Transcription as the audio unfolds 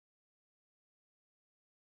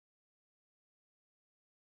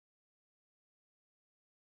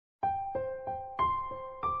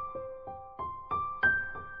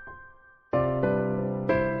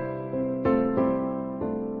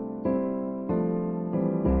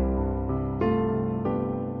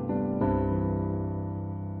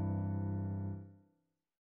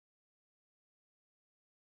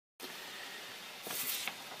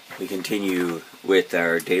We continue with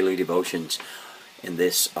our daily devotions in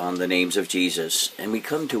this on the names of Jesus, and we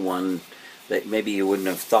come to one that maybe you wouldn't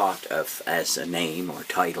have thought of as a name or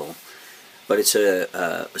title, but it's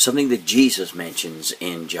something that Jesus mentions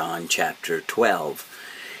in John chapter 12.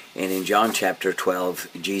 And in John chapter 12,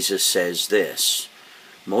 Jesus says this: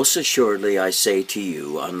 "Most assuredly I say to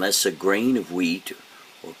you, unless a grain of wheat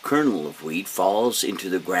or kernel of wheat falls into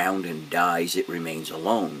the ground and dies, it remains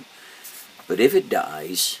alone. But if it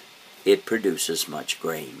dies, it produces much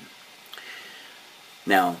grain."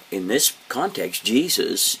 Now, in this context,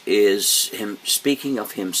 Jesus is speaking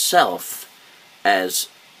of himself as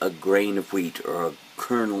a grain of wheat or a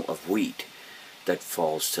kernel of wheat that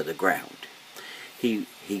falls to the ground. He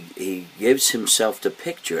gives himself the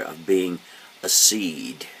picture of being a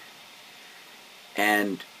seed.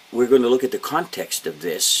 And we're going to look at the context of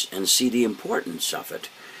this and see the importance of it.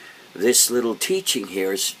 This little teaching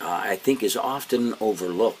here is, I think, is often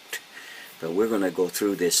overlooked. But we're going to go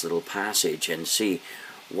through this little passage and see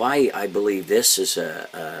why I believe this is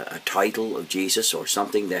a title of Jesus, or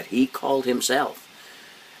something that he called himself,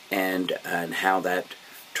 and how that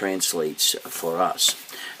translates for us.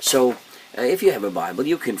 So if you have a Bible,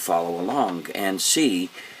 you can follow along and see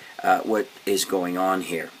what is going on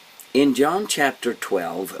here. In John chapter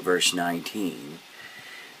 12, verse 19,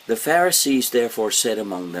 "The Pharisees therefore said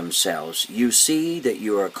among themselves, 'You see that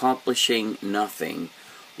you are accomplishing nothing.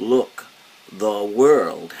 Look, the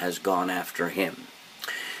world has gone after him.'"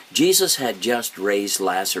 Jesus had just raised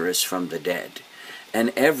Lazarus from the dead,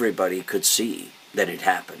 and everybody could see that it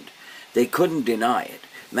happened. They couldn't deny it.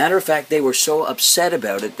 Matter of fact, they were so upset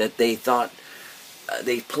about it that they thought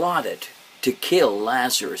they plotted to kill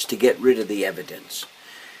Lazarus to get rid of the evidence.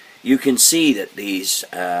 You can see that these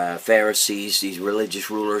Pharisees, these religious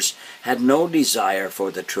rulers, had no desire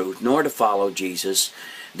for the truth, nor to follow Jesus.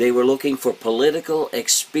 They were looking for political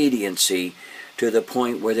expediency to the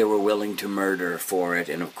point where they were willing to murder for it.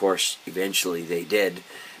 And of course, eventually they did.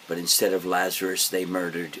 But instead of Lazarus, they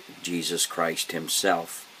murdered Jesus Christ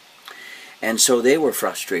himself. And so they were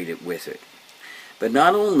frustrated with it. But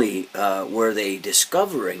not only were they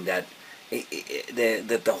discovering that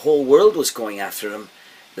the whole world was going after them,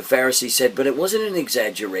 the Pharisees said, but it wasn't an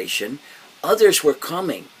exaggeration. Others were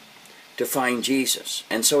coming to find Jesus.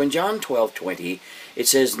 And so in John 12:20, it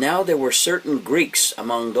says, "Now there were certain Greeks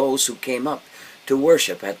among those who came up to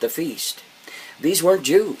worship at the feast." These weren't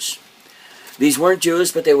Jews. These weren't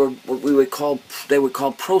Jews, but they were what we would call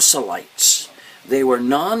proselytes. They were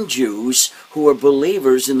non-Jews who were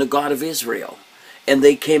believers in the God of Israel. And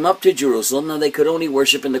they came up to Jerusalem. Now they could only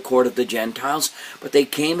worship in the court of the Gentiles, but they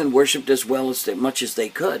came and worshipped as much as they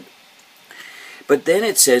could. But then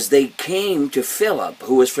it says they came to Philip,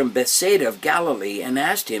 who was from Bethsaida of Galilee, and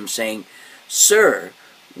asked him, saying, "Sir,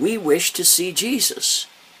 we wish to see Jesus."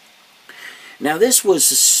 Now this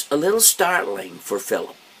was a little startling for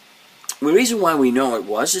Philip. The reason why we know it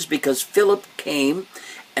was is because Philip came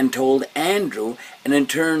and told Andrew, and in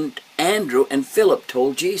turn Andrew and Philip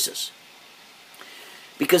told Jesus.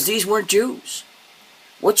 Because these weren't Jews.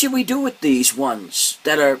 What should we do with these ones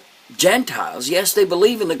that are Gentiles? Yes, they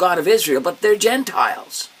believe in the God of Israel, but they're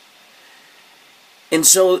Gentiles. And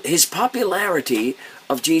so his popularity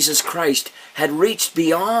of Jesus Christ had reached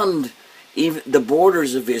beyond even the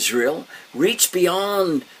borders of Israel, reached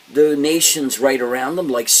beyond the nations right around them,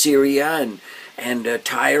 like Syria and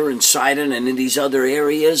Tyre and Sidon, and in these other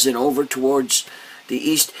areas, and over towards the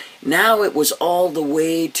east. Now it was all the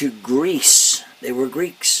way to Greece. They were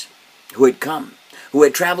Greeks who had come, who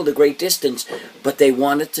had traveled a great distance, but they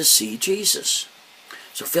wanted to see Jesus.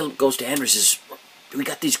 So Philip goes to Andrew and says, "We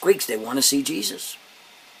got these Greeks, they want to see Jesus."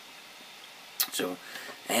 So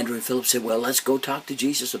Andrew and Philip said, "Well, let's go talk to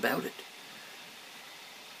Jesus about it."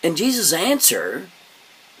 And Jesus' answer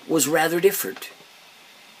was rather different.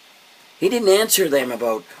 He didn't answer them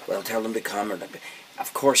about, well, tell them to come.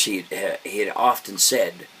 Of course, he had often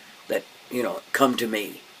said that, come to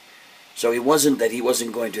me. So it wasn't that he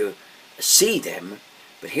wasn't going to see them,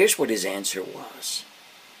 but here's what his answer was.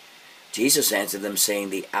 Jesus answered them, saying,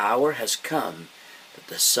 "The hour has come that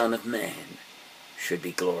the Son of Man should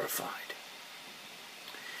be glorified."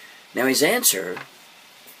 Now his answer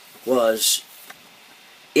was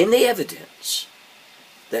in the evidence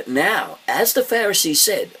that now, as the Pharisees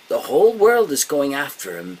said, the whole world is going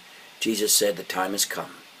after him. Jesus said, the time has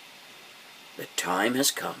come. The time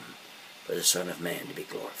has come for the Son of Man to be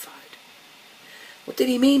glorified. What did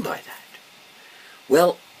he mean by that?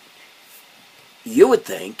 Well, you would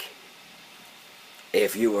think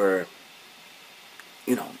if you were,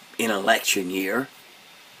 in an election year,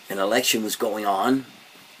 an election was going on,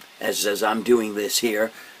 as I'm doing this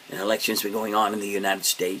here, An election's been going on in the United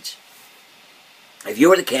States. If you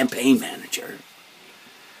were the campaign manager,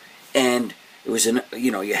 and it was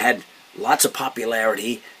you had lots of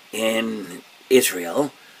popularity in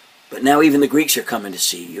Israel, but now even the Greeks are coming to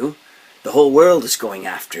see you, the whole world is going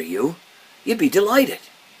after you, you'd be delighted.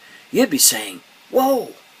 You'd be saying,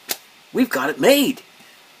 whoa, we've got it made.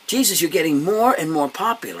 Jesus, you're getting more and more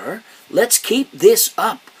popular. Let's keep this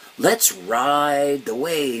up. Let's ride the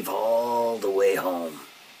wave all the way home.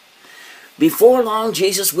 Before long,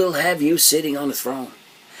 Jesus will have you sitting on the throne.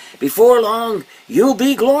 Before long, you'll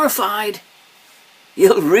be glorified.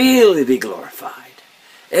 You'll really be glorified.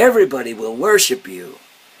 Everybody will worship you.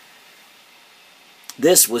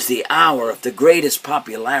 This was the hour of the greatest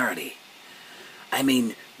popularity. I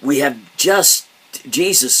mean, we have just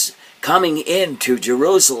Jesus coming into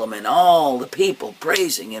Jerusalem, and all the people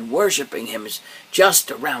praising and worshiping him is just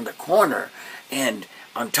around the corner. And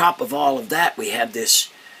on top of all of that, we have this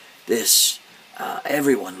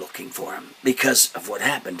everyone looking for him because of what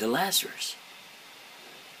happened to Lazarus.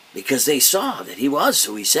 Because they saw that he was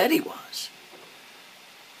who he said he was.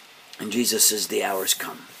 And Jesus says, the hour's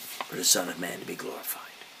come for the Son of Man to be glorified.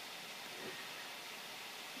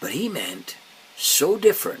 But he meant so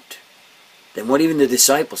different than what even the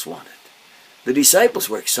disciples wanted. The disciples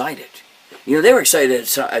were excited. You know, they were excited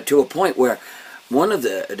to a point where one of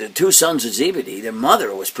the two sons of Zebedee, their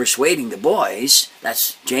mother, was persuading the boys,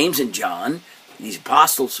 that's James and John, these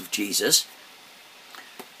apostles of Jesus,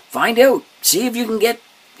 find out, see if you can get,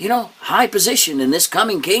 high position in this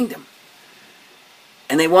coming kingdom.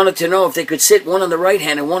 And they wanted to know if they could sit one on the right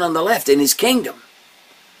hand and one on the left in his kingdom.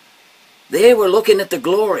 They were looking at the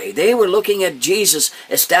glory. They were looking at Jesus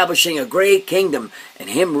establishing a great kingdom and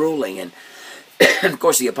him ruling. And of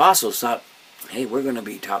course the apostles thought, hey, we're going to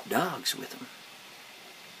be top dogs with him.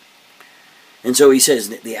 And so he says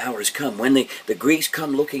that the hour's come. When the Greeks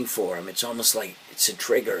come looking for him, it's almost like it's a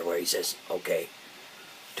trigger where he says, okay,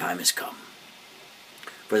 time has come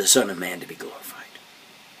for the Son of Man to be glorified.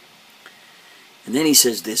 And then he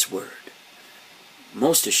says this word,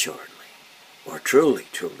 most assuredly, or truly,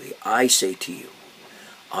 truly, I say to you,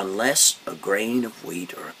 unless a grain of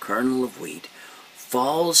wheat or a kernel of wheat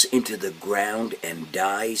falls into the ground and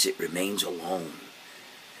dies, it remains alone.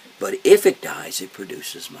 But if it dies, it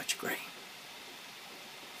produces much grain.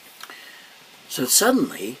 So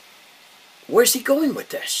suddenly, where's he going with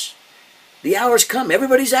this? The hour's come.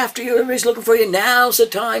 Everybody's after you. Everybody's looking for you. Now's the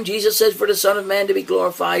time, Jesus says, for the Son of Man to be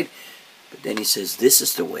glorified. But then he says, this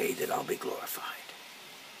is the way that I'll be glorified.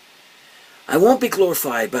 I won't be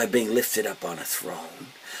glorified by being lifted up on a throne.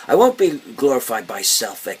 I won't be glorified by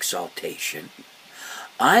self-exaltation.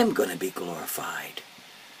 I'm going to be glorified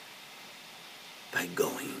by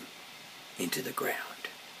going into the ground.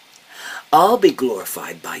 I'll be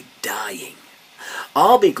glorified by dying.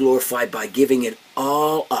 I'll be glorified by giving it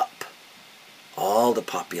all up. All the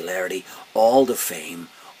popularity, all the fame,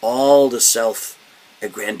 all the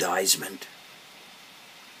self-aggrandizement.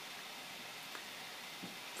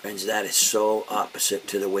 Friends, that is so opposite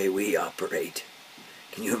to the way we operate.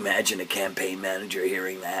 Can you imagine a campaign manager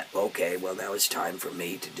hearing that? Okay, well, now it's time for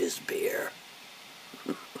me to disappear.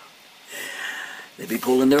 They'd be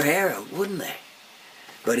pulling their hair out, wouldn't they?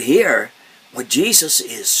 But here, what Jesus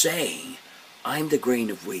is saying, I'm the grain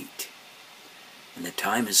of wheat, and the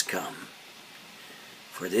time has come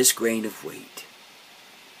for this grain of wheat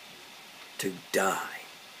to die.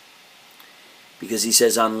 Because he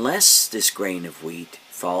says, unless this grain of wheat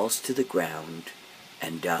falls to the ground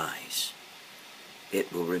and dies,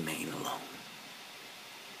 it will remain alone.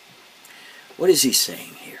 What is he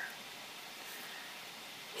saying here?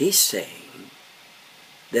 He's saying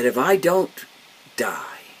that if I don't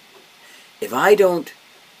die, if I don't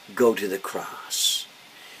go to the cross,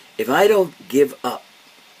 if I don't give up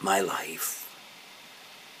my life,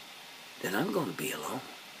 then I'm going to be alone.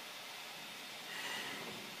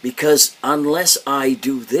 Because unless I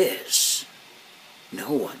do this,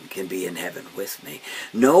 no one can be in heaven with me.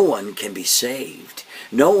 No one can be saved.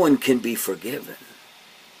 No one can be forgiven.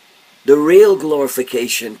 The real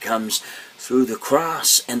glorification comes through the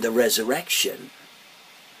cross and the resurrection,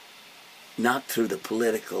 not through the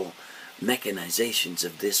political mechanizations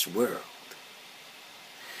of this world.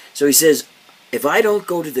 So he says, if I don't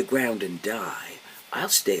go to the ground and die, I'll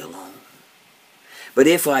stay alone. But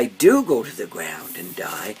if I do go to the ground and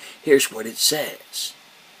die, here's what it says.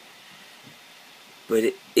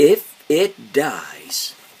 But if it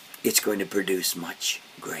dies, it's going to produce much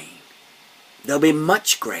grain. There'll be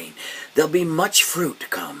much grain. There'll be much fruit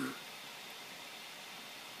come.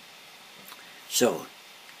 So,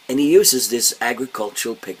 and he uses this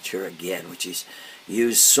agricultural picture again, which is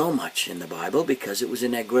used so much in the Bible because it was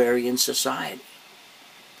an agrarian society.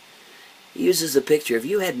 He uses the picture, if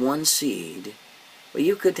you had one seed, well,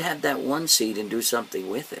 you could have that one seed and do something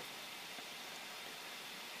with it.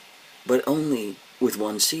 But only with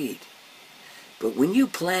one seed. But when you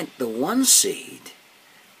plant the one seed,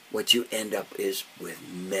 what you end up is with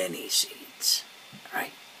many seeds.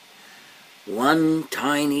 Right? One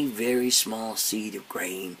tiny, very small seed of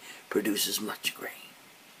grain produces much grain.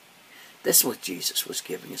 That's what Jesus was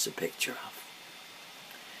giving us a picture of.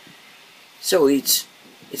 So it's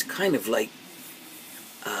kind of like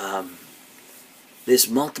this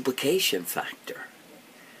multiplication factor.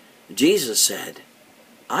 Jesus said,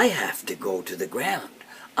 I have to go to the ground.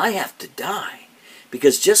 I have to die.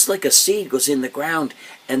 Because just like a seed goes in the ground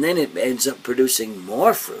and then it ends up producing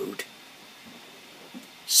more fruit,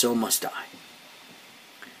 so must I.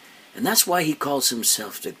 And that's why he calls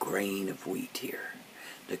himself the grain of wheat here.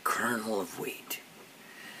 The kernel of wheat.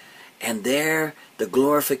 And there, the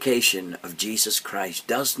glorification of Jesus Christ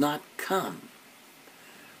does not come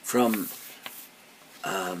from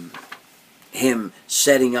him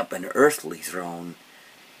setting up an earthly throne,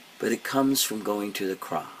 but it comes from going to the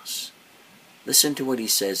cross. Listen to what he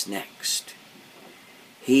says next.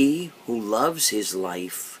 He who loves his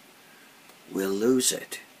life will lose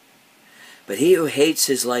it, but he who hates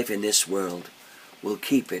his life in this world will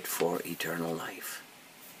keep it for eternal life.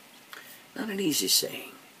 Not an easy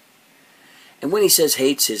saying. And when he says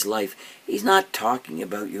hates his life, he's not talking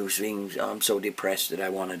about you saying, oh, I'm so depressed that I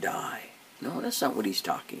want to die. No, that's not what he's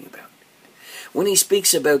talking about. When he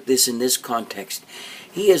speaks about this in this context,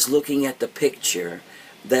 he is looking at the picture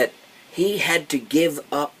that he had to give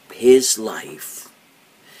up his life.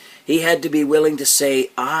 He had to be willing to say,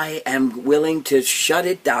 I am willing to shut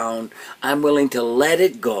it down. I'm willing to let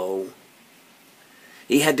it go.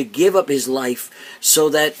 He had to give up his life so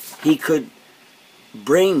that he could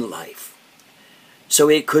bring life. So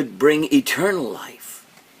it could bring eternal life.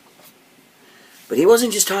 But he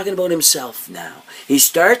wasn't just talking about himself now. He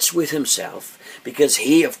starts with himself because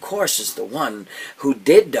he, of course, is the one who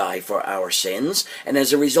did die for our sins. And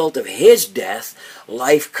as a result of his death,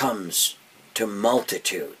 life comes to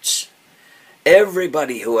multitudes.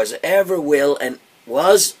 Everybody who has ever will and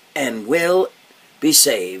was and will be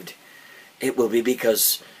saved, it will be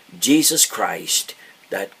because Jesus Christ,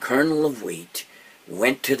 that kernel of wheat,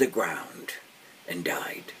 went to the ground and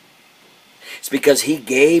died. It's because he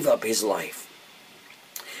gave up his life.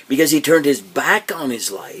 Because he turned his back on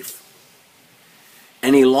his life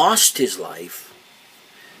and he lost his life,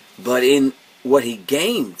 but in what he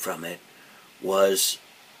gained from it was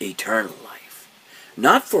eternal life.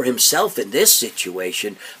 Not for himself in this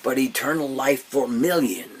situation, but eternal life for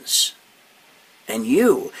millions. And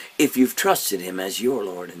you, if you've trusted him as your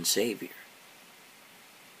Lord and Savior.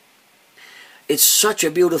 It's such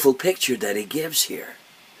a beautiful picture that he gives here.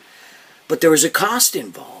 But there is a cost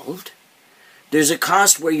involved. There's a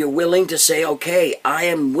cost where you're willing to say, okay, I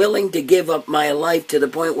am willing to give up my life to the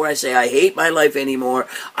point where I say, I hate my life anymore.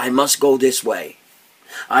 I must go this way.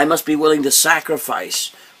 I must be willing to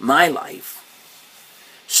sacrifice my life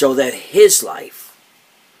so that his life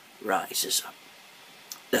rises up.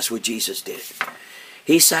 That's what Jesus did.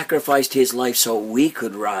 He sacrificed his life so we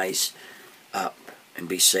could rise up and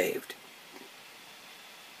be saved.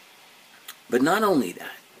 But not only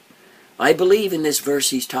that. I believe in this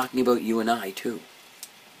verse he's talking about you and I too.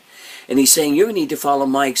 And he's saying you need to follow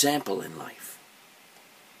my example in life.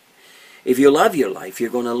 If you love your life,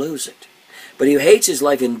 you're going to lose it. But he who hates his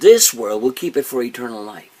life in this world will keep it for eternal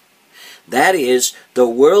life. That is the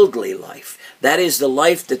worldly life. That is the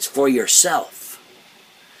life that's for yourself.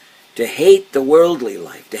 To hate the worldly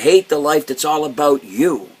life. To hate the life that's all about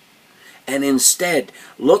you. And instead,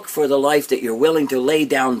 look for the life that you're willing to lay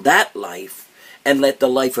down that life and let the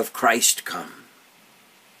life of Christ come.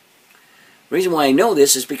 The reason why I know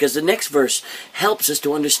this is because the next verse helps us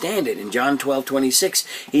to understand it. In John 12:26,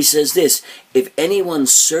 he says this, if anyone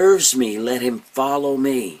serves me, let him follow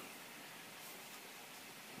me.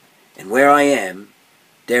 And where I am,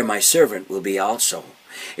 there my servant will be also.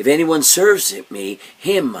 If anyone serves me,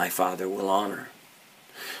 him my Father will honor.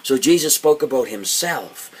 So Jesus spoke about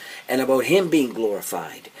himself and about him being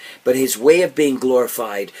glorified. But his way of being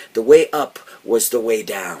glorified, the way up was the way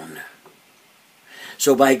down.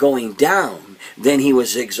 So by going down, then he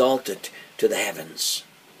was exalted to the heavens.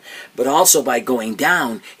 But also by going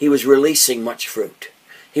down, he was releasing much fruit.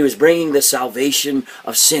 He was bringing the salvation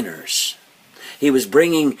of sinners. He was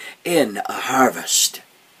bringing in a harvest.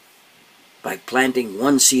 By planting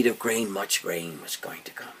one seed of grain, much grain was going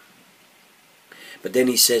to come. But then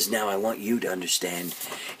he says, now I want you to understand.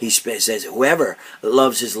 He says, whoever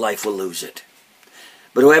loves his life will lose it.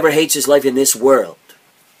 But whoever hates his life in this world,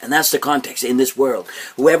 and that's the context, in this world,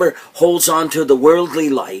 whoever holds on to the worldly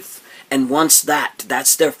life and wants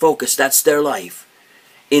that's their focus, that's their life,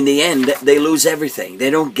 in the end, they lose everything. They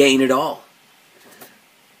don't gain it all.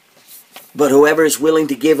 But whoever is willing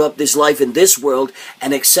to give up this life in this world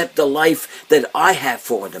and accept the life that I have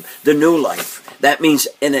for them, the new life, that means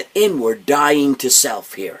in an inward dying to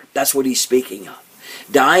self here. That's what he's speaking of.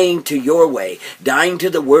 Dying to your way, dying to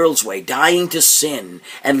the world's way, dying to sin,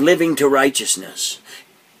 and living to righteousness.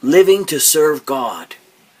 Living to serve God.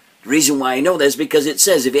 The reason why I know that is because it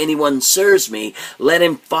says, if anyone serves me, let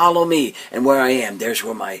him follow me. And where I am, there's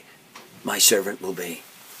where my servant will be.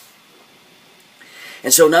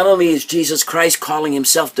 And so not only is Jesus Christ calling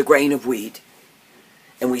himself the grain of wheat,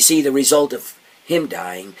 and we see the result of him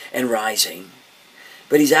dying and rising,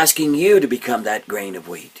 but he's asking you to become that grain of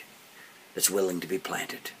wheat that's willing to be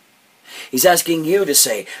planted. He's asking you to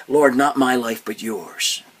say, Lord, not my life but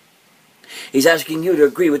yours. He's asking you to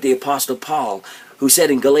agree with the Apostle Paul, who said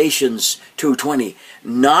in Galatians 2:20,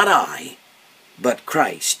 not I, but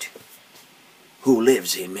Christ, who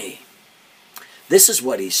lives in me. This is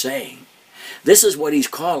what he's saying. This is what he's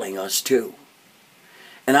calling us to.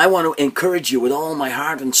 And I want to encourage you with all my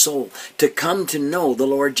heart and soul to come to know the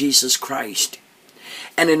Lord Jesus Christ.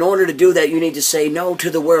 And in order to do that, you need to say no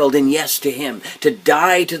to the world and yes to him, to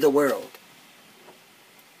die to the world.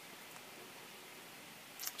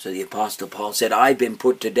 So the Apostle Paul said, I've been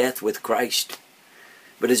put to death with Christ.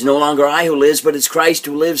 But it's no longer I who lives, but it's Christ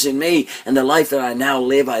who lives in me. And the life that I now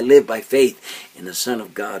live, I live by faith in the Son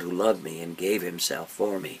of God who loved me and gave himself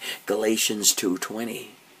for me. Galatians 2:20.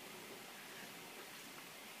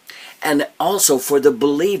 And also for the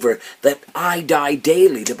believer that I die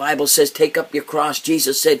daily. The Bible says, take up your cross.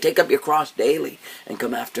 Jesus said, take up your cross daily and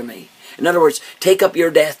come after me. In other words, take up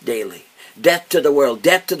your death daily. Death to the world,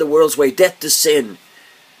 death to the world's way, death to sin.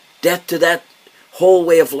 Death to that whole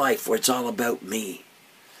way of life where it's all about me.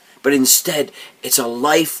 But instead, it's a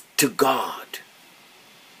life to God.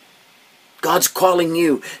 God's calling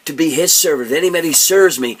you to be his servant. If anybody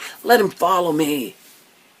serves me, let him follow me.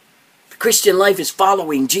 The Christian life is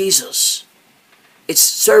following Jesus. It's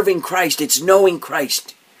serving Christ. It's knowing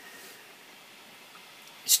Christ.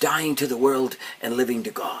 It's dying to the world and living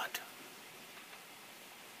to God.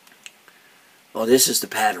 Well, this is the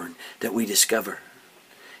pattern that we discover.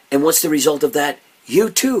 And what's the result of that?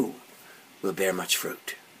 You too will bear much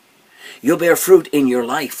fruit. You'll bear fruit in your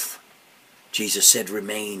life. Jesus said,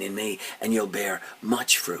 remain in me, and you'll bear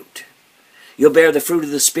much fruit. You'll bear the fruit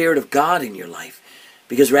of the Spirit of God in your life,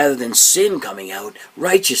 because rather than sin coming out,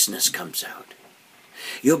 righteousness comes out.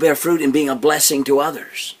 You'll bear fruit in being a blessing to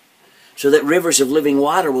others, so that rivers of living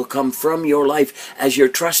water will come from your life as you're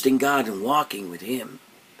trusting God and walking with him,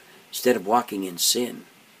 instead of walking in sin.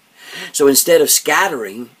 So instead of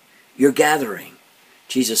scattering, you're gathering.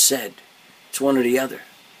 Jesus said, it's one or the other.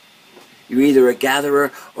 You're either a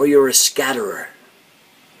gatherer or you're a scatterer.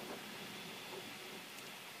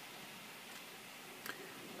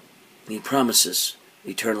 And he promises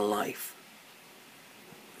eternal life.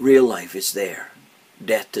 Real life is there.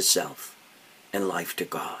 Death to self and life to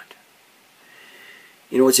God.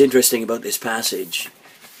 You know what's interesting about this passage?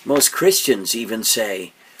 Most Christians even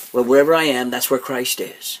say, well, wherever I am, that's where Christ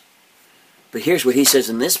is. But here's what he says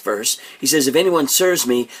in this verse. He says, if anyone serves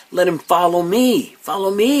me, let him follow me.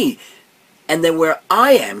 Follow me. And then where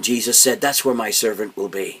I am, Jesus said, that's where my servant will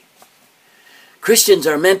be. Christians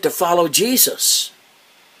are meant to follow Jesus.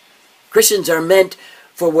 Christians are meant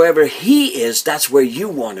for wherever he is, that's where you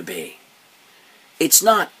want to be. It's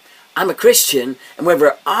not, I'm a Christian, and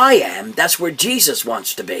wherever I am, that's where Jesus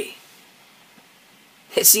wants to be.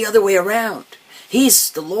 It's the other way around.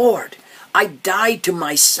 He's the Lord. I die to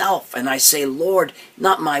myself, and I say, Lord,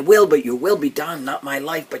 not my will, but your will be done. Not my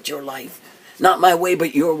life, but your life. Not my way,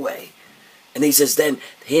 but your way. And he says, then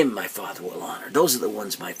him my Father will honor. Those are the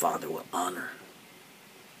ones my Father will honor.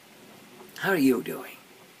 How are you doing?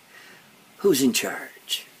 Who's in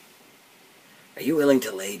charge? Are you willing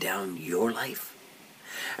to lay down your life?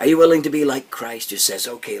 Are you willing to be like Christ, who says,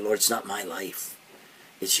 okay, Lord, it's not my life.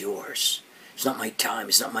 It's yours. It's not my time.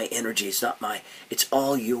 It's not my energy. It's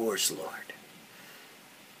all yours, Lord.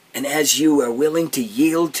 And as you are willing to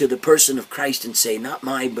yield to the person of Christ and say, not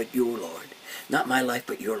mine, but your Lord. Not my life,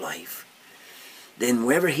 but your life. Then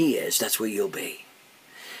wherever he is, that's where you'll be.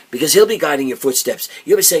 Because he'll be guiding your footsteps.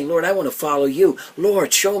 You'll be saying, Lord, I want to follow you.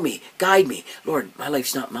 Lord, show me, guide me. Lord, my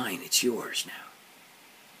life's not mine, it's yours now.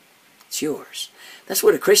 It's yours. That's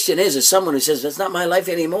what a Christian is someone who says, that's not my life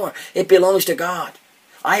anymore. It belongs to God.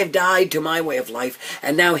 I have died to my way of life,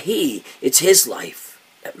 and now it's his life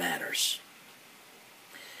that matters.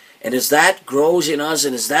 And as that grows in us,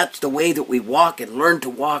 and as that's the way that we walk and learn to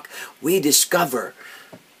walk, we discover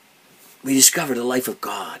the life of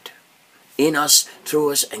God in us,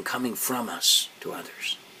 through us, and coming from us to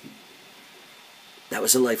others. That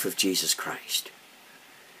was the life of Jesus Christ.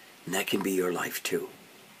 And that can be your life too.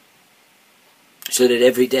 So that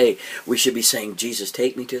every day we should be saying, Jesus,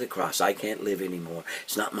 take me to the cross. I can't live anymore.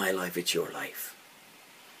 It's not my life, it's your life.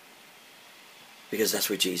 Because that's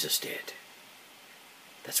what Jesus did.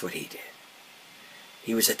 That's what he did.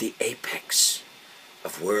 He was at the apex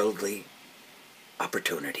of worldly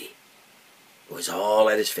opportunity. It was all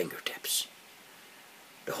at his fingertips.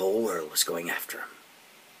 The whole world was going after him.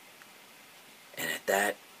 And at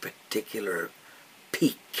that particular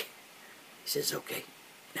peak, he says, okay,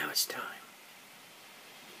 now it's time.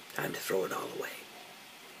 Time to throw it all away.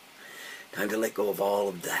 Time to let go of all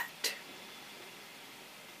of that.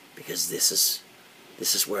 Because this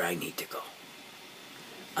is where I need to go.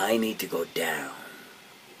 I need to go down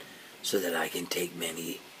so that I can take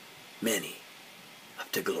many, many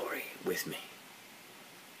up to glory with me.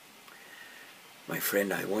 My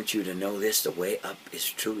friend, I want you to know this, the way up is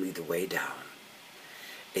truly the way down.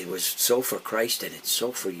 It was so for Christ and it's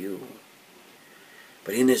so for you.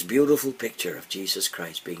 But in this beautiful picture of Jesus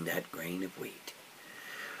Christ being that grain of wheat,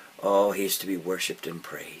 oh, he is to be worshipped and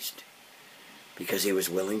praised because he was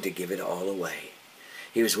willing to give it all away.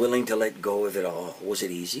 He was willing to let go of it all. Was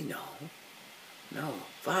it easy? No. No.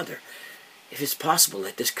 Father, if it's possible,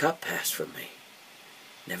 let this cup pass from me.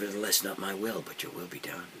 Nevertheless, not my will, but your will be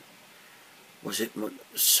done. Was it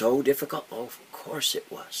so difficult? Oh, of course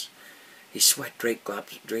it was. He sweat great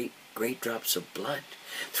drops of blood.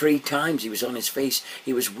 3 times he was on his face.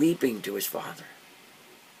 He was weeping to his Father.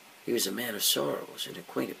 He was a man of sorrows and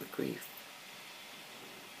acquainted with grief.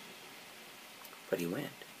 But he went.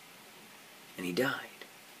 And he died.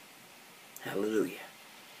 Hallelujah.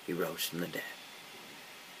 He rose from the dead.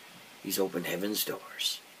 He's opened heaven's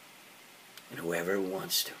doors. And whoever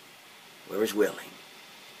wants to, whoever's willing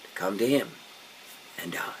to come to him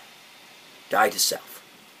and die. Die to self.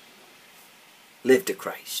 Live to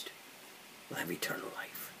Christ. Will have eternal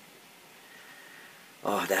life.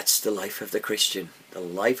 Oh, that's the life of the Christian. The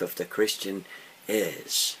life of the Christian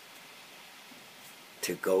is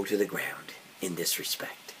to go to the ground in this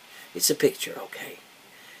respect. It's a picture, okay?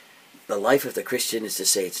 The life of the Christian is to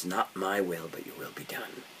say, it's not my will, but your will be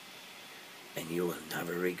done. And you will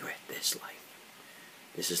never regret this life.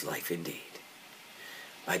 This is life indeed.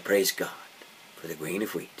 I praise God for the grain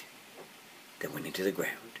of wheat that went into the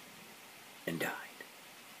ground and died.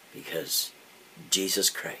 Because Jesus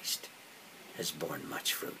Christ has borne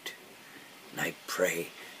much fruit. And I pray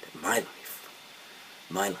that my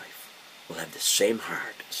life will have the same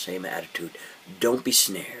heart, same attitude. Don't be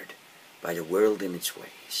snared by the world and its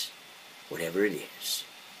ways. Whatever it is,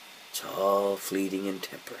 it's all fleeting and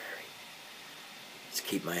temporary. Let's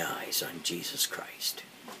keep my eyes on Jesus Christ.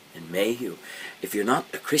 And may you, if you're not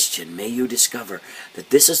a Christian, may you discover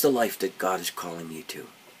that this is the life that God is calling you to.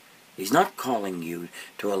 He's not calling you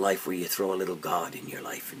to a life where you throw a little God in your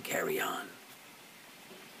life and carry on.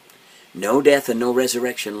 No death and no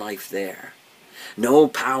resurrection life there. No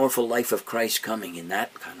powerful life of Christ coming in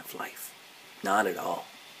that kind of life. Not at all.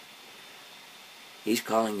 He's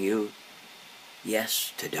calling you,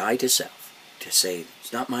 yes, to die to self. To say,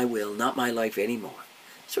 it's not my will, not my life anymore.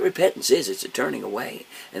 So repentance is, it's a turning away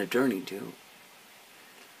and a turning to.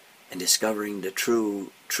 And discovering the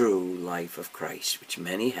true life of Christ, which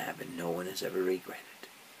many have and no one has ever regretted.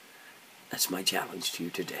 That's my challenge to you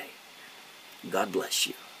today. God bless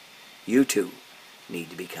you. You too need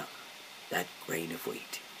to become that grain of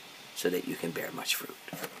wheat so that you can bear much fruit.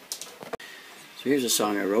 So here's a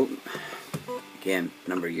song I wrote, again, a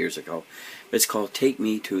number of years ago. It's called Take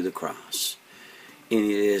Me to the Cross. And it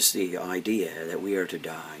is the idea that we are to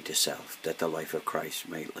die to self, that the life of Christ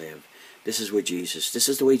may live. This is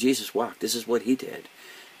the way Jesus walked. This is what he did.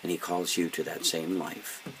 And he calls you to that same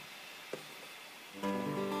life.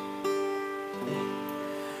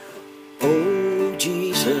 Oh,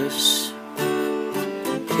 Jesus,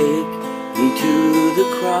 take me to the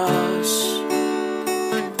cross.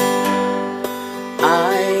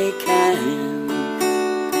 I can't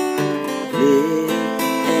live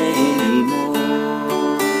anymore.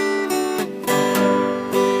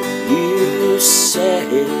 You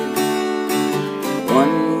said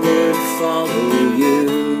one would follow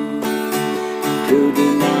you to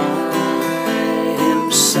deny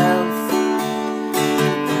himself,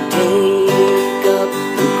 take up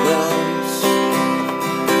the cross,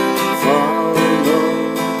 follow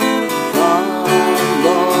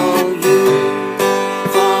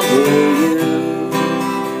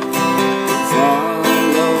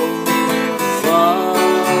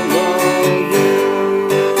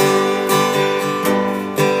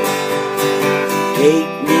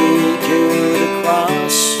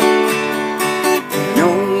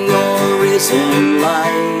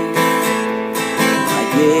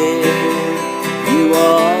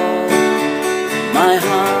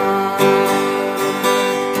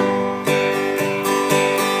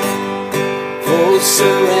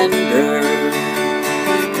surrender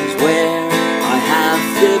is where I have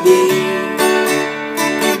to be.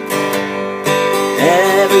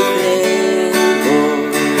 Everything,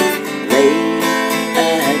 Lord, laid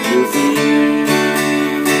at your feet.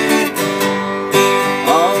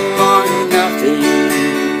 All or nothing,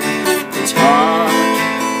 it's hot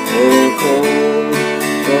or cold,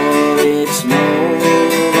 for it's no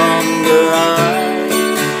longer I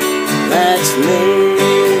that's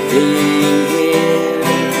living here,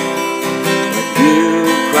 but you,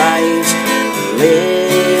 Christ,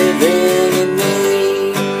 living in me,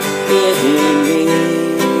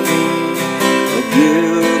 but you,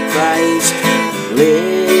 Christ,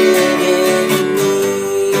 living in me.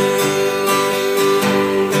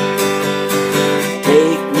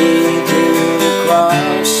 Take me to the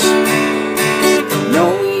cross,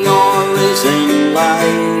 know your risen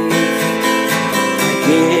life. I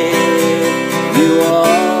give you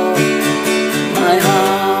all my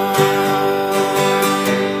heart.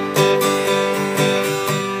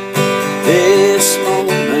 This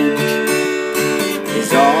moment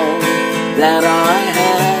is all that I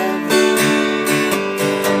have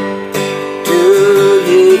to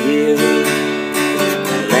yield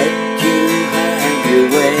and let you have your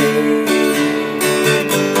way.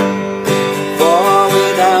 For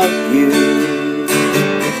without you,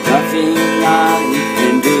 there's nothing I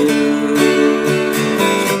can do.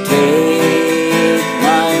 Take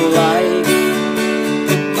my life,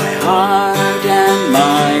 my heart and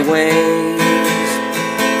my ways,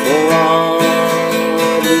 for all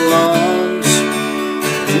belongs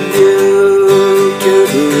to you, to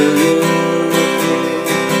you.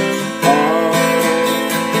 All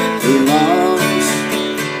belongs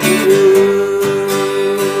to you.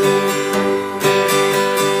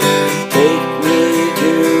 Take me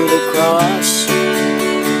to the cross,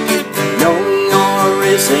 know your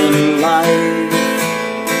risen life.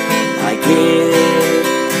 I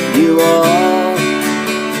give you all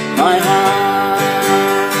my heart.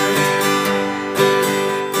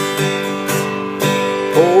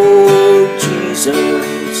 Oh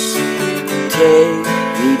Jesus, take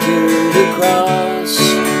me to the cross.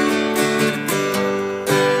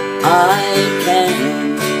 I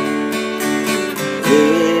can't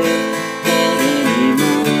live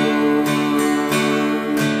anymore.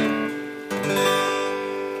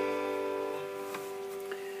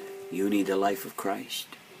 You need the life of Christ.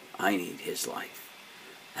 I need His life.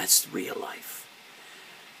 That's real life.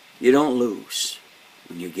 You don't lose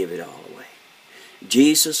when you give it all away.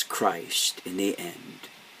 Jesus Christ, in the end,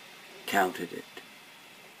 counted it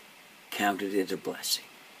a blessing.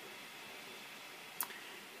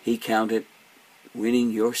 He counted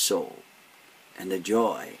winning your soul and the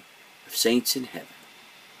joy of saints in heaven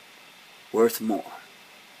worth more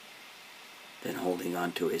than holding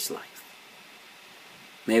on to His life.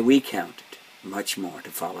 May we count it much more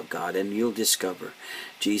to follow God, and you'll discover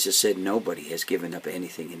Jesus said nobody has given up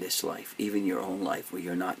anything in this life, even your own life, will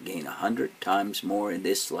you not gain 100 times more in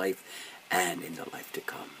this life and in the life to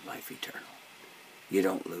come, life eternal. You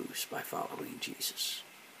don't lose by following Jesus.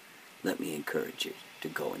 Let me encourage you to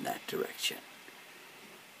go in that direction.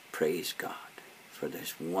 Praise God for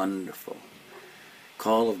this wonderful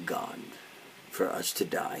call of God for us to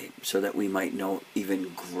die so that we might know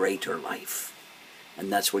even greater life.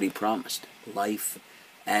 And that's what He promised. Life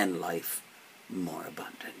and life more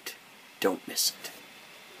abundant. Don't miss it.